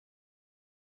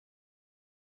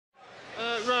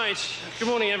Right. Good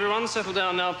morning, everyone. Settle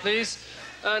down now, please.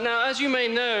 Now, as you may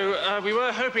know, we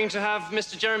were hoping to have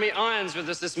Mr. Jeremy Irons with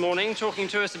us this morning, talking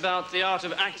to us about the art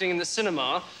of acting in the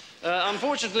cinema.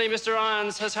 Unfortunately, Mr.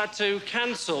 Irons has had to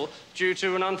cancel due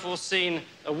to an unforeseen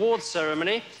awards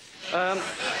ceremony.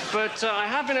 But I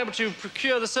have been able to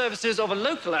procure the services of a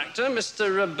local actor,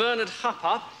 Mr. Bernard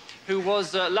Hupper, who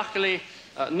was luckily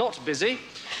not busy.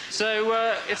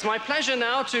 So it's my pleasure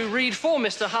now to read for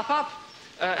Mr. Hupper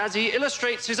as he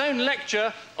illustrates his own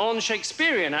lecture on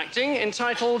Shakespearean acting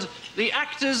entitled The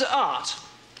Actor's Art.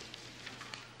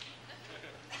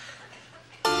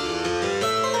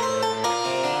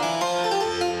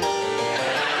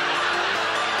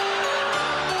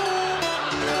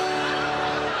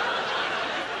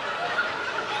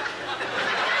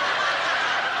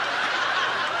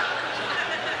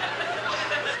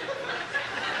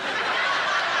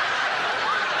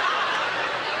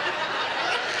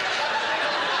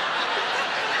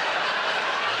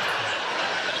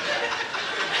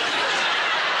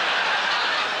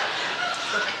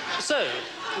 So,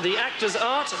 The Actor's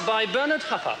Art by Bernard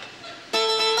Hupper.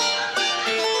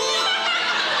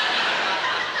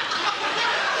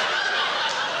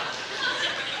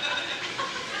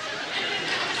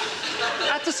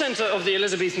 At the centre of the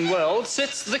Elizabethan world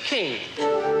sits the king.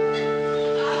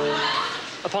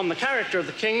 Upon the character of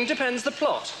the king depends the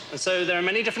plot, and so there are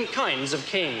many different kinds of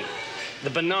king. The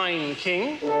benign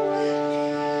king,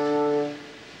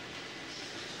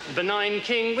 the benign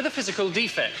king with a physical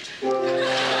defect.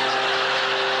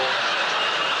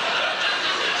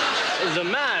 The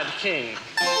mad king.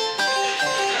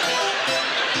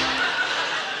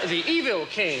 The evil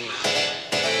king.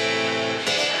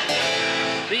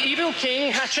 The evil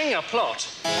king hatching a plot.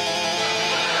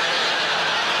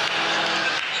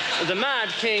 The mad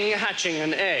king hatching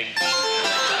an egg.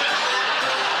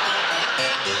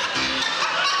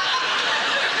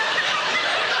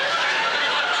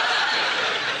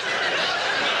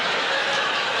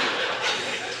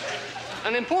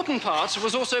 An important part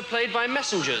was also played by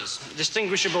messengers,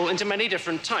 distinguishable into many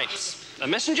different types. A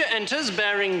messenger enters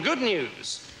bearing good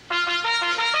news.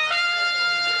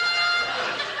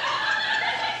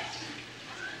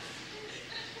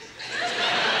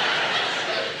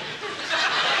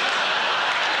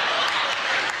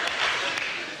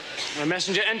 A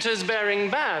messenger enters bearing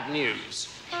bad news.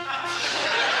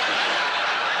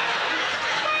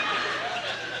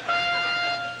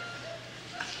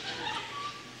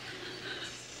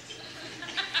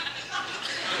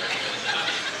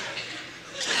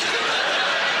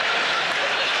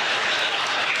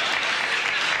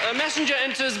 A messenger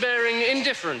enters bearing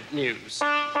indifferent news.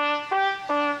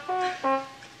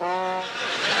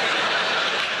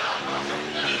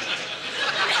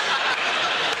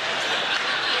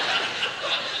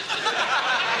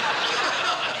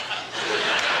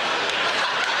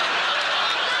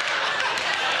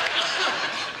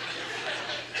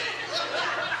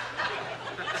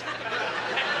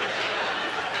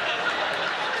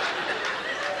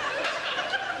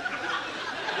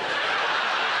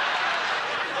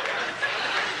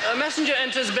 A messenger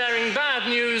enters bearing bad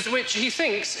news, which he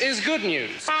thinks is good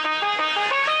news.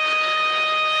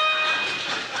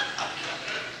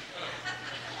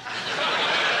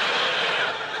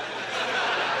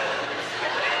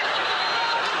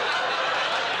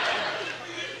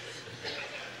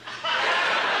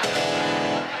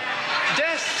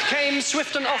 Death came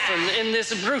swift and often in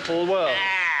this brutal world.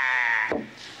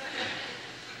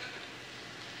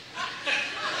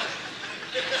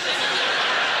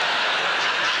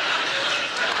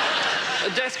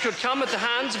 Death could come at the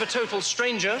hands of a total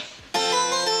stranger.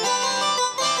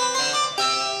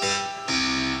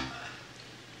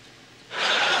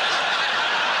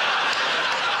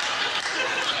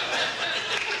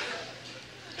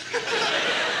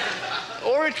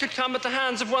 Or it could come at the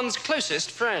hands of one's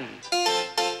closest friend.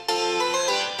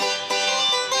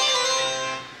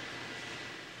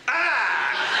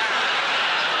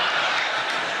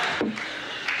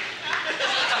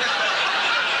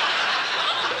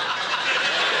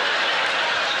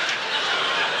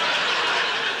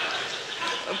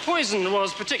 Poison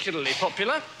was particularly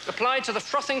popular, applied to the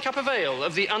frothing cup of ale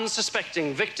of the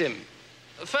unsuspecting victim.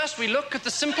 First, we look at the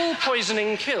simple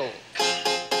poisoning kill.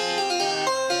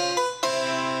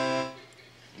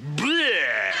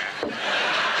 Bleh.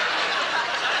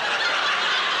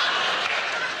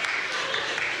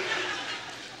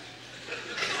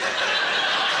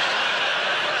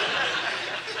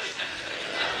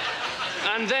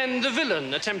 And then the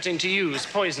villain attempting to use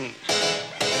poison.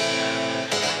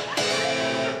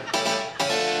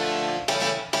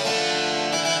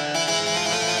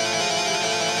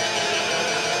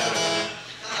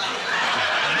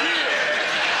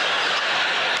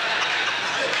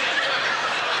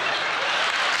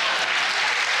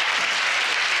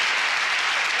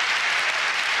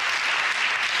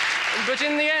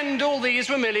 And all these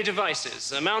were merely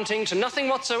devices, amounting to nothing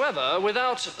whatsoever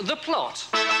without the plot.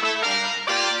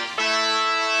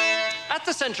 At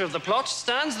the center of the plot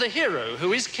stands the hero,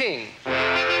 who is king.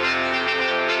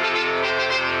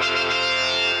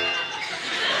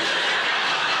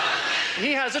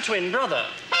 He has a twin brother,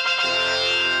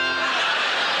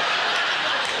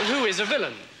 who is a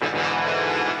villain,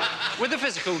 with a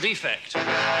physical defect.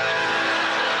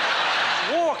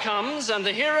 War comes, and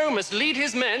the hero must lead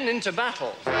his men into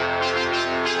battle.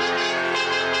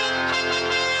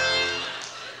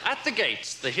 At the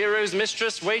gates, the hero's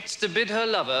mistress waits to bid her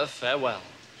lover farewell.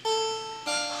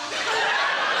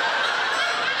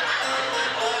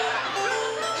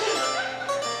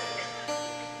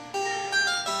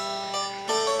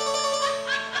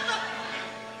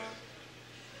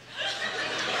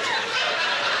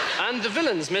 And the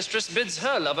villain's mistress bids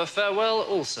her lover farewell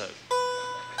also.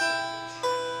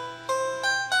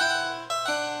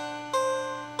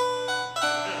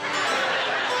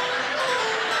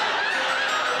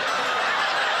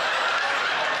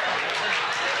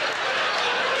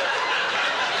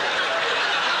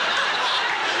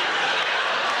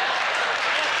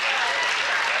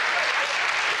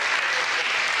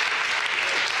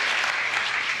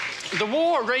 The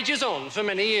war rages on for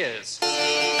many years.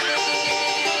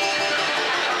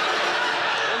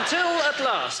 Until, at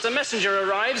last, a messenger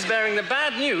arrives bearing the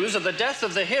bad news of the death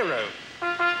of the hero.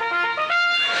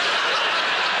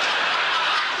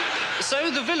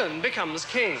 So the villain becomes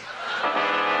king.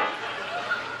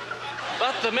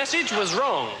 But the message was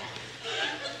wrong.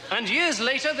 And years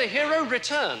later, the hero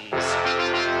returns.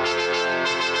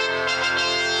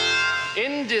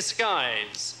 In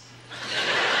disguise.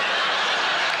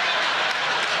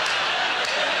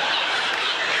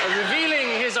 Revealing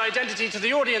his identity to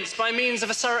the audience by means of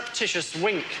a surreptitious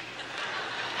wink.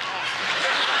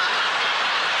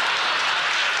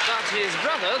 But his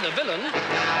brother, the villain,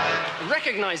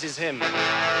 recognizes him,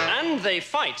 and they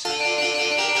fight.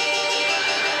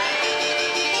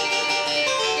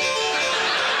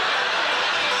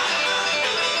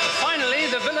 Finally,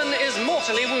 the villain is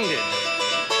mortally wounded.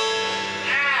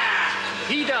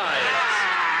 He dies.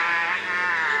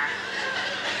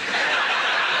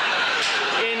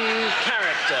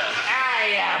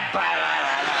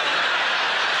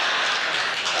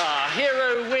 Our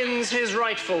hero wins his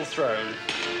rightful throne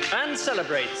and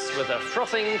celebrates with a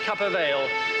frothing cup of ale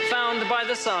found by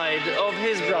the side of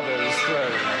his brother's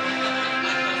throne.